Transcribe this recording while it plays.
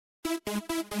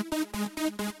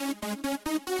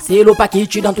C'est l'eau qui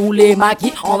tue dans tous les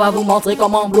maquis. On va vous montrer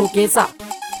comment bloquer ça.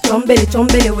 Tchomber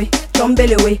les way, Tchomber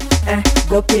les way, hein,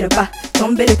 bloquez le pas.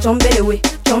 Tchomber les way,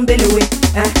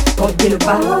 hein, bloquez le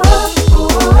pas.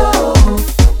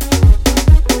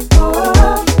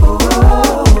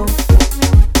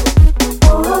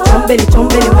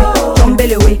 Tchomber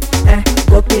les way, hein,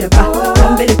 bloquez le pas.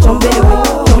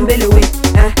 Tchomber les way,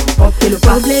 hein, bloquez le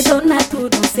pas. Le donato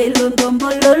danser le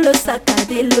dombolo, le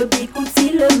saccadé, le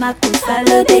bicouti, le macosa,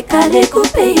 le décalé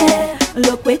coupé,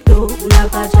 le cueto, la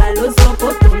vaja, le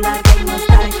zopoto, la game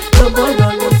style, le bolo,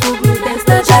 le fougou,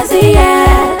 le jazzy,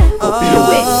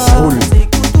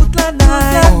 Écoute toute la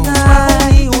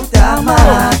night, ou ta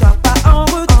marche, sois pas en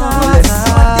retard,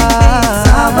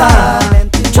 ça va.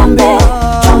 Tchomber,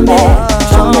 Tchomber,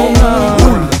 Tchomber,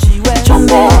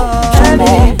 Tchomber,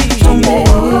 Tchomber, Tchomber.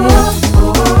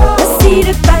 Voici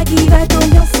le pas qui va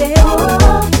t'ambiancer.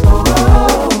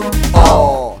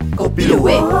 Oh, copie le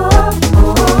way.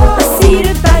 Voici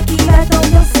le pas qui va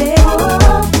t'ambiancer.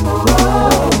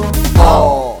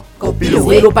 Oh, copie le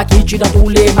way. C'est l'eau qui tue dans tous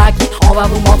les maquis. On va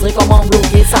vous montrer comment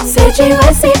bloquer ça. C'est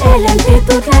GYCLLP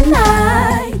toute la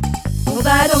night. On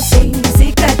va danser, nous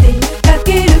éclater,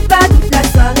 claquer le pas toute la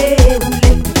soirée,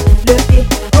 rouler le pied,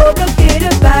 bloquer le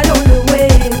ballon, le way.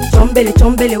 Tchomber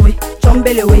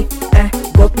les way, hein,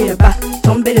 bloquer le pas.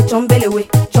 Tchomber les way,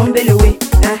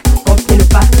 hein, bloquer le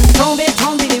pas. Tchomber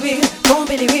les way,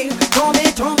 Tchomber les way, Tchomber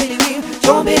les way,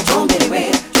 Tchomber les way,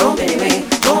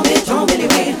 Tchomber les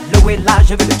way. Le way là,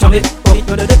 je veux le tchomber. Au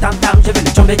rythme de tam-tam, je veux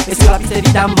le tchomber. Et sur la piste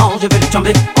évidemment, je veux le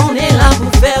tchomber. On est là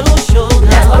pour faire le show.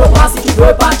 Lève le bras si tu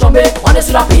veux pas tomber. On est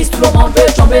sur la piste, tout le monde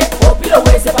veut tomber. Au pile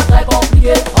away, c'est pas très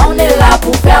compliqué. On est là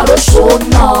pour faire le show,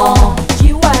 non.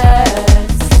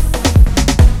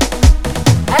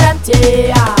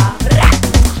 LMTA.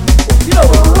 Au pile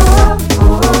away.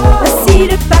 Voici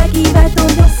le pas qui va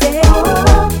t'ambiancer.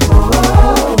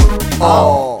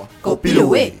 Oh, copie le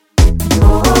way.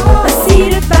 Voici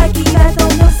le pas qui va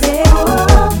t'ambiancer.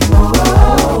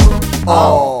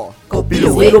 Oh, copie le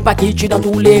C'est way. l'eau qui tue dans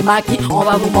tous les maquis. On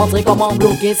va vous montrer comment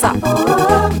bloquer ça.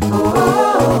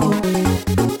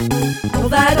 On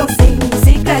va danser, nous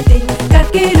éclater,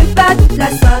 claquer le pas toute la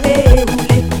soirée,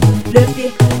 rouler le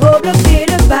pied, bloquer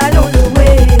le ballon, le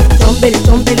way. Tchomber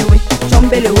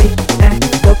les way, hein,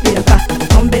 bloquer le pas.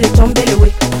 Tchomber les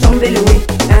way,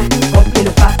 hein, bloquer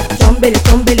le pas. Tchomber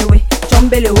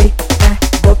les way, hein,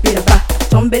 bloquer le pas.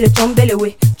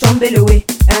 Tchomber les way,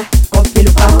 hein, bloquer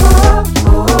le pas.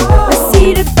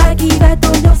 Voici le pas qui va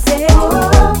t'ambiancer.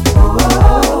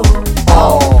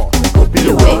 Oh, copie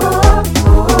le way.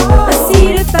 Voici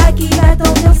le pas qui va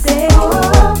t'ambiancer.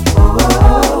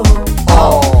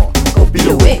 Oh, copie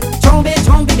le way. Tchomber les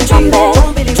way,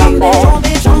 Tchomber les way,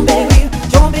 Tchomber les way,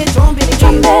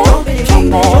 Tchomber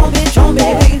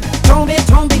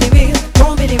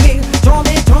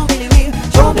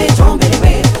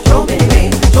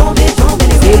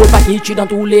C'est l'eau qui tue dans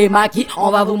tous les maquis.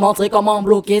 On va vous montrer comment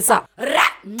bloquer ça.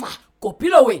 Copie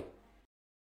le way.